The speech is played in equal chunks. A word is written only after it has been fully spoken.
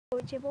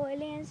it's your boy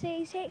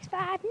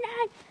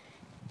LeonC659,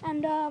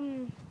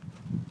 and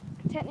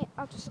technically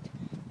I've just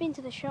been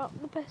to the shop,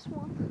 the best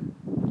one,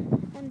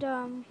 and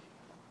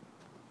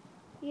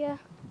yeah,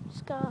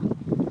 just got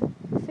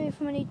food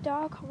from a new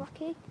dog,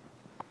 Rocky.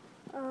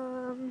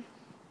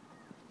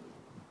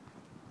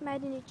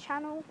 Made a new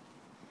channel,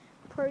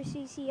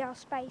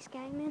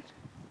 PROCCLGAMING.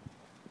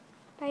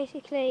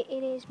 Basically,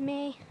 it is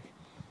me,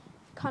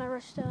 Connor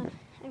Ruston,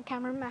 and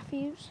Cameron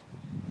Matthews,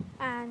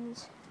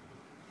 and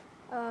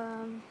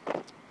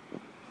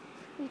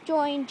we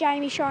joined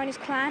Jamie Shiner's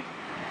clan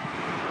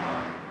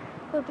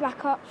with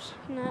Black Ops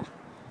and that.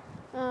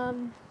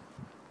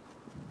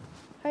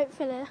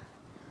 Hopefully,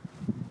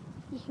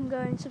 you can go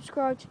and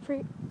subscribe to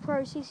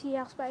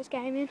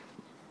PROCCLGAMING,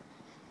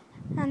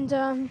 and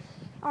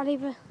I'll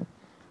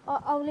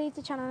leave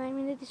the channel name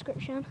in the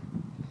description.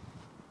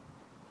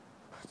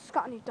 It's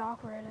got a new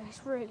dog, really.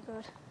 It's really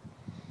good.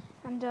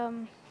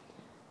 And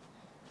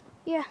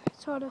yeah,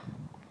 sort of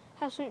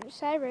have something to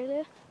say,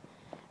 really.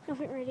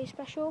 Nothing really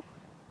special.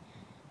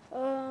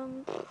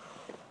 Nothing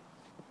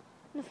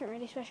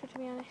really special, to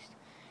be honest.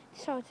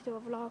 Decided to do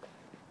a vlog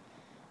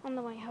on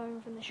the way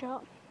home from the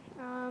shop.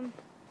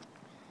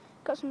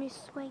 Got some new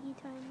swaggy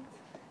tones.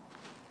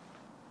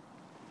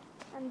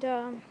 And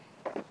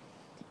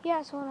yeah,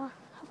 that's all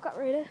I've got,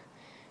 really.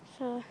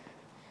 So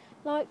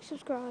like,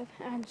 subscribe,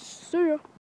 and see ya.